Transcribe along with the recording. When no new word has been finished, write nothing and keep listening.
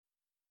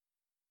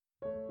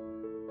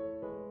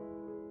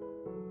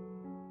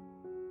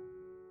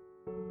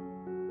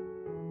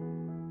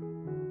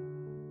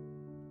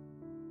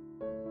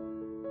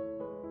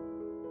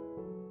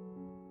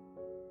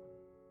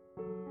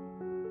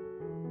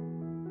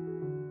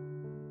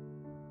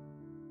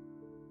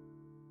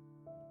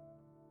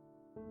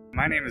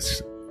My name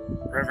is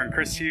Reverend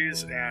Chris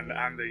Hughes, and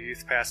I'm the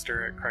youth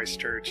pastor at Christ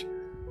Church.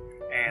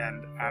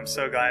 And I'm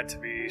so glad to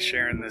be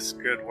sharing this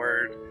good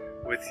word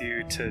with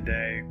you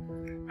today.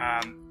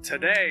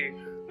 Today,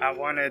 I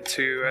wanted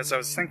to, as I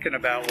was thinking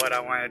about what I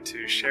wanted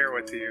to share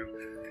with you,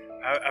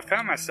 I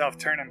found myself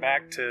turning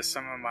back to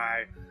some of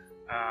my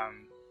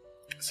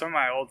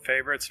old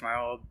favorites, my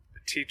old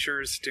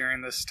teachers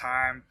during this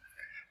time.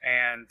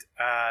 And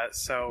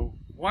so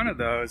one of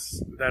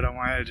those that I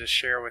wanted to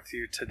share with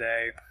you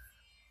today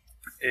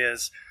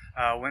is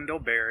Wendell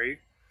Berry.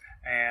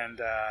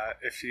 And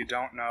if you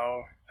don't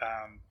know,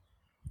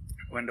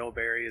 Wendell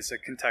Berry is a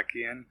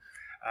Kentuckian.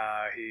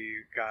 He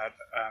got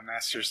a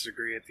master's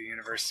degree at the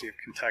University of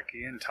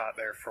Kentucky and taught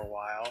there for a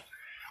while.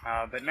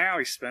 But now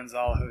he spends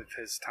all of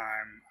his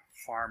time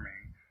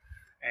farming.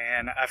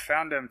 And I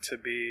found him to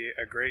be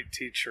a great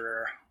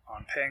teacher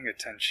on paying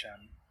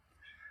attention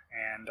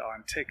and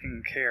on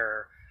taking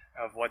care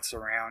of what's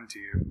around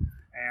you.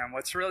 And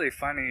what's really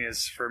funny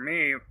is, for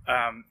me,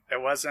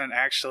 it wasn't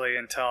actually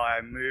until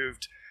I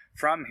moved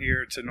from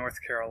here to North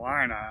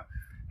Carolina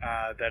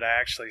that I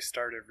actually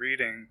started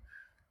reading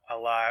a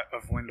lot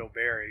of Wendell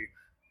Berry.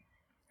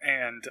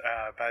 And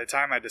by the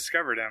time I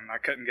discovered him, I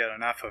couldn't get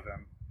enough of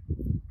him.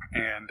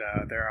 And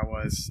there I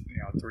was,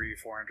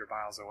 300-400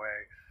 miles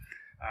away.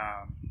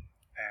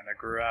 And I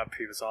grew up,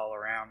 he was all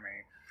around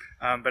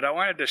me. But I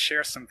wanted to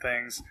share some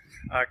things,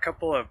 a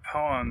couple of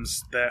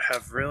poems that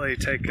have really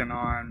taken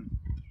on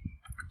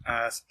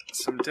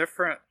some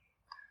different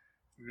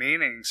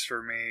meanings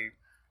for me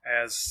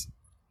as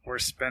we're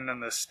spending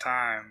this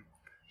time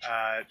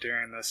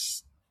during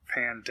this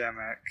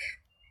pandemic.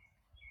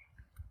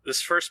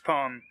 This first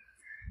poem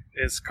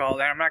is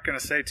called, and I'm not going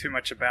to say too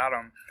much about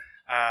them.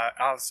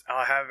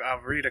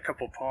 I'll read a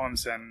couple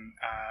poems and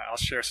I'll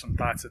share some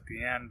thoughts at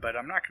the end, but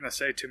I'm not going to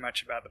say too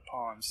much about the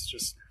poems.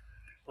 Just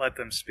let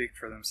them speak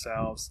for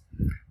themselves.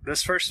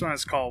 This first one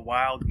is called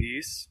Wild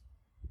Geese,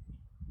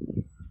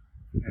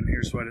 and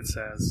here's what it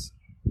says.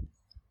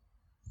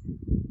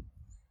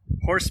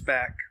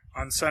 Horseback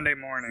on Sunday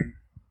morning,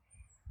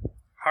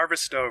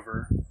 harvest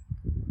over,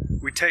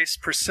 we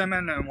taste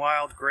persimmon and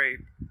wild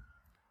grape,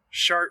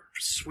 sharp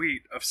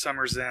sweet of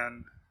summer's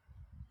end.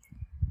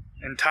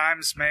 In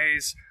time's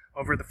maze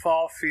over the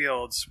fall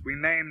fields, we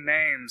name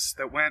names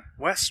that went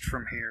west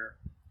from here,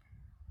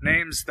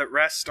 names that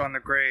rest on the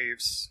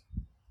graves.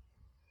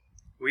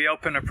 We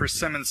open a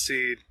persimmon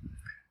seed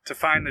to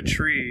find the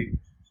tree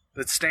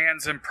that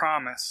stands in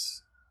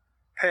promise,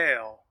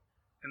 pale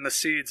in the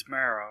seed's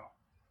marrow.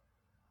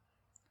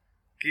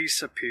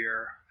 Geese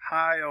appear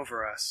high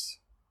over us,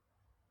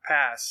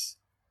 pass,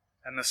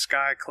 and the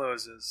sky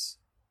closes.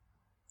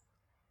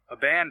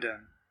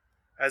 Abandon,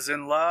 as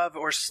in love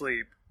or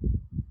sleep,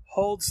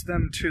 holds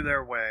them to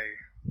their way,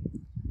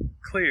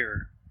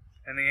 clear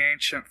in the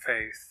ancient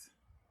faith.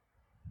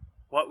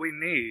 What we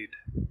need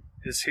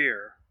is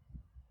here.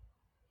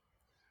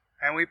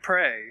 And we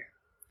pray,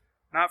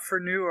 not for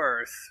new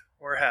earth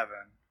or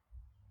heaven,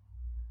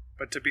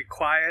 but to be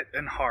quiet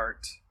in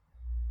heart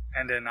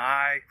and in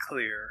eye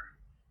clear.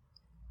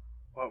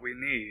 What we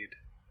need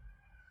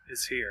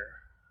is here.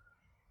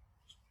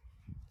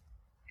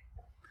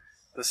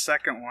 The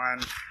second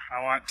one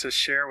I want to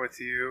share with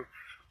you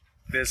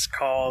is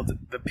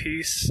called The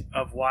Peace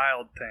of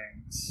Wild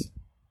Things.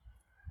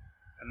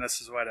 And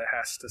this is what it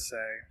has to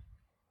say.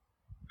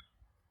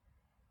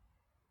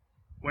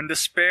 When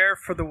despair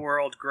for the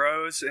world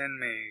grows in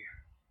me,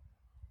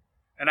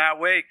 and I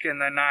wake in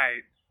the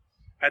night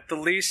at the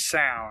least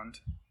sound,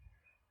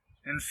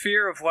 in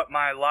fear of what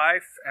my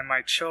life and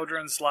my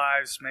children's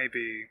lives may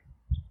be,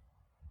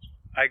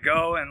 I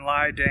go and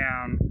lie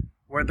down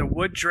where the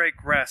wood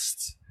drake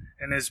rests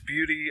in his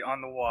beauty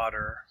on the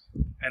water,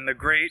 and the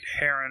great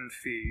heron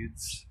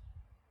feeds.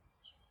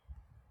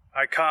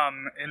 I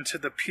come into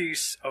the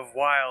peace of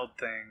wild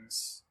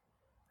things,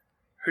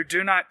 who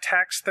do not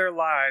tax their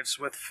lives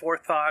with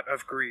forethought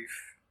of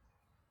grief.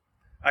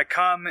 I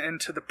come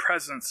into the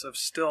presence of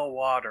still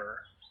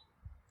water,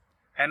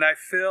 and I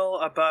feel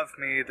above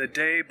me the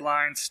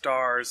day-blind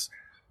stars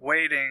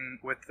waiting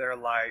with their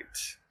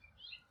light.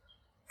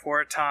 For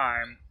a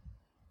time,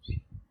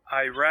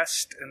 I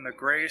rest in the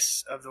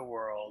grace of the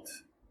world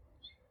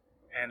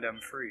and am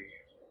free.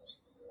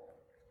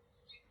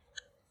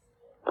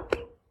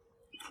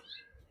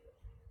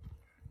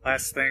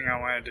 Last thing I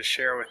wanted to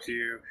share with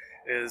you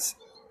is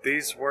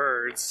these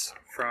words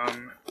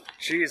from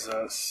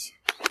Jesus.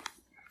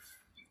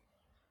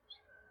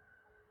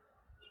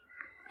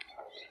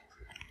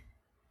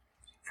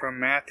 From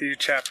Matthew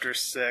chapter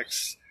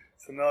 6,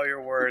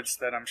 familiar words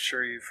that I'm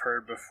sure you've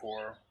heard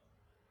before.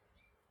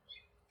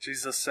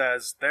 Jesus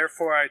says,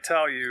 "Therefore I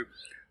tell you,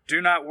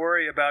 do not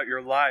worry about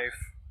your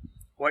life,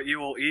 what you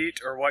will eat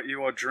or what you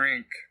will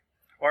drink,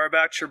 or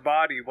about your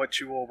body, what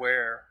you will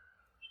wear.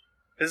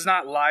 Is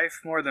not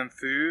life more than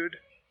food,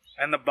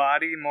 and the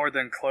body more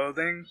than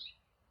clothing?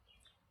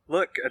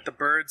 Look at the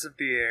birds of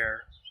the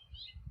air.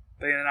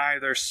 They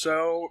neither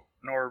sow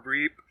nor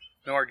reap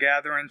nor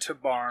gather into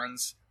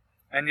barns,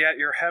 and yet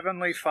your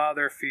heavenly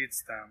Father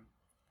feeds them.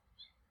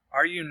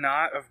 Are you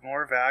not of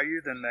more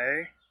value than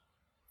they?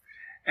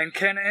 And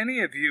can any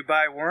of you,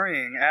 by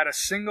worrying, add a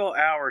single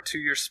hour to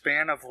your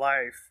span of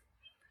life?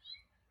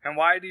 And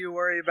why do you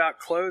worry about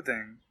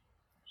clothing?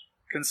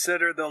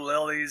 Consider the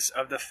lilies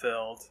of the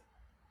field,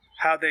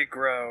 how they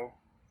grow.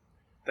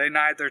 They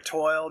neither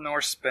toil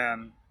nor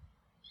spin.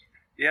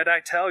 Yet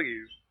I tell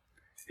you,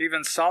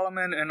 even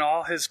Solomon in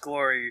all his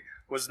glory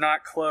was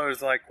not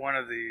clothed like one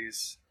of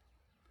these.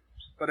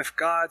 But if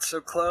God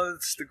so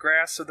clothes the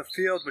grass of the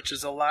field, which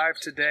is alive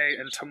today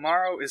and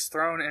tomorrow is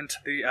thrown into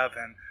the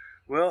oven,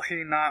 will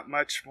he not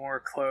much more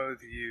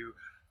clothe you,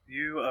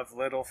 you of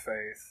little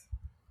faith?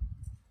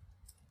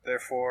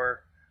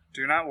 Therefore,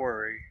 do not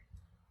worry,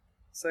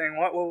 saying,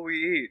 what will we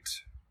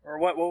eat? Or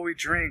what will we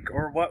drink?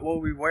 Or what will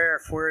we wear?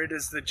 For it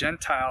is the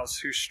Gentiles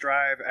who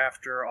strive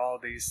after all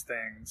these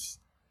things.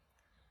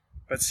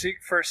 But seek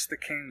first the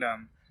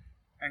kingdom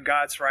and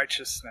God's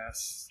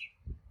righteousness,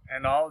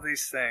 and all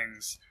these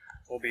things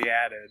will be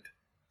added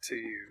to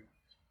you.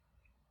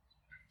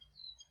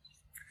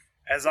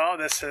 As all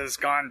this has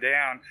gone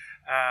down,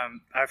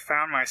 I've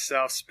found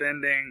myself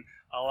spending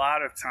a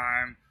lot of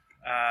time,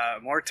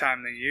 more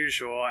time than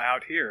usual,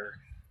 out here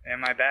in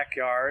my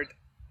backyard.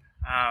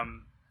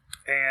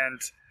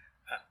 And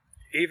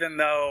even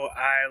though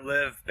I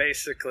live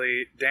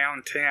basically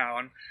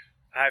downtown,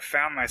 I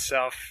found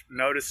myself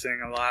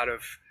noticing a lot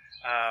of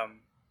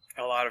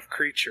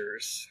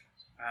creatures.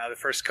 The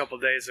first couple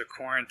of days of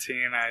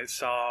quarantine, I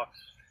saw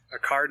a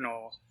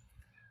cardinal.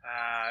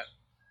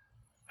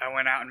 I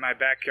went out in my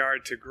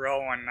backyard to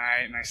grill one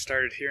night, and I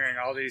started hearing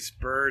all these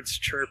birds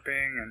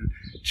chirping and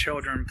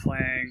children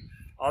playing,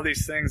 all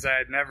these things I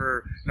had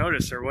never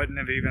noticed or wouldn't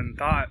have even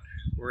thought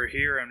were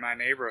here in my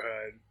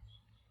neighborhood.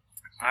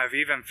 I've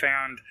even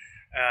found,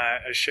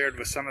 I shared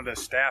with some of the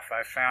staff,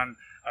 I found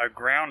a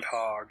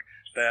groundhog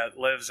that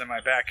lives in my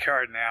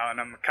backyard now, and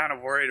I'm kind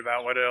of worried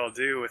about what it'll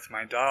do with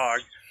my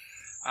dog.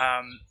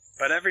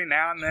 But every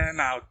now and then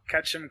I'll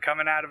catch him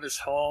coming out of his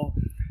hole,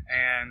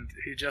 and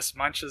he just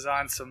munches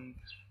on some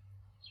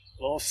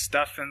little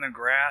stuff in the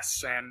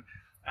grass, and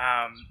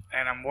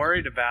I'm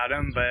worried about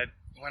him. But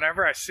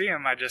whenever I see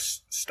him, I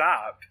just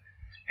stop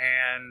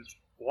and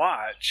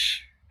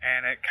watch,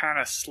 and it kind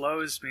of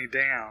slows me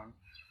down.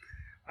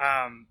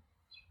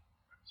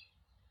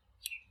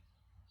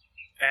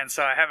 And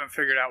so I haven't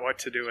figured out what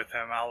to do with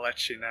him. I'll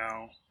let you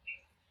know.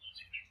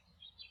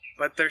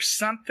 But there's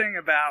something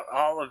about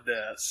all of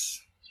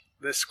this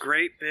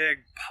great big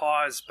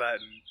pause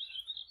button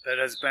that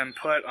has been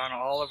put on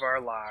all of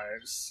our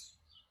lives.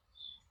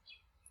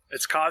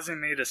 It's causing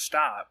me to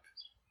stop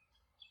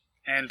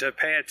and to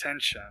pay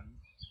attention,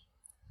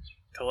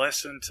 to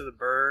listen to the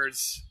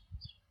birds,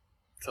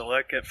 to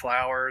look at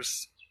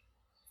flowers.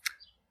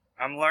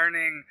 I'm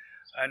learning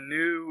a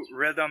new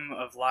rhythm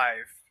of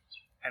life,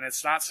 and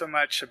it's not so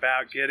much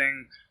about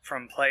getting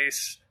from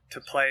place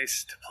to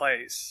place to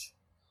place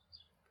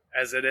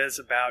as it is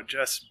about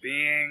just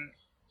being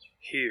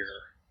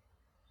here,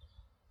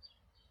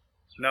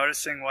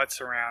 noticing what's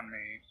around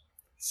me,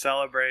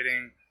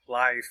 celebrating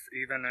life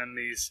even in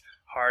these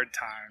hard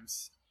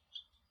times.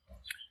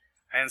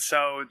 And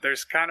so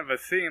there's kind of a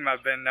theme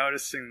I've been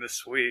noticing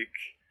this week,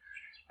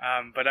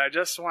 but I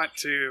just want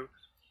to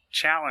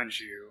challenge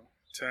you,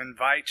 to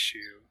invite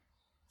you,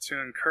 to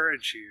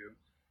encourage you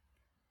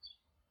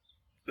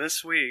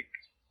this week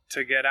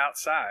to get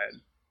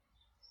outside.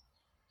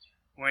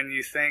 When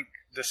you think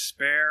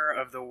despair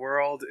of the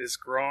world is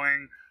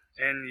growing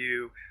in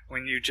you,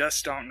 when you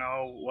just don't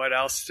know what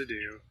else to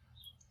do,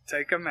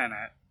 take a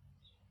minute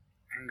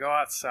and go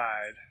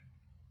outside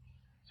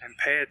and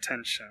pay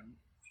attention.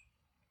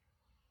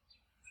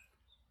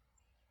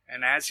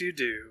 And as you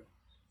do,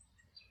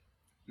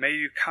 may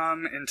you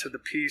come into the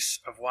peace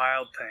of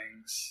wild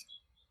things.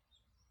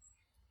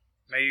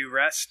 May you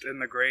rest in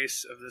the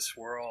grace of this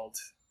world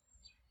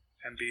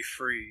and be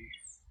free.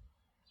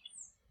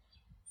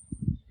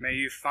 May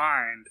you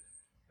find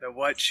that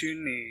what you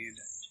need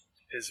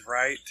is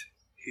right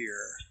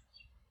here.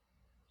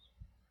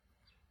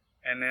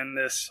 And in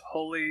this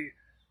holy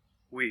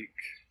week,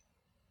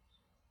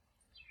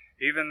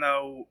 even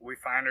though we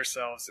find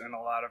ourselves in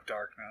a lot of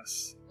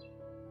darkness,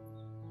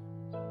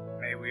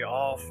 may we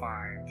all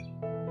find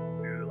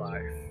new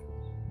life.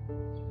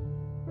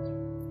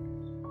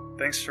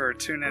 Thanks for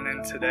tuning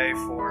in today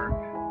for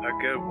a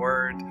good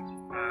word.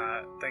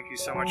 Thank you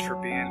so much for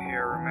being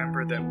here.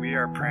 Remember that we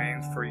are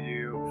praying for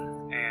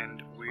you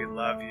and we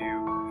love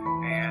you.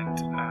 And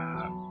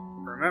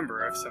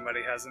remember, if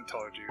somebody hasn't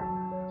told you,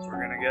 we're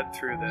going to get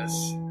through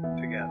this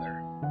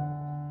together.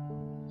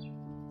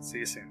 See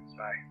you soon.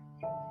 Bye.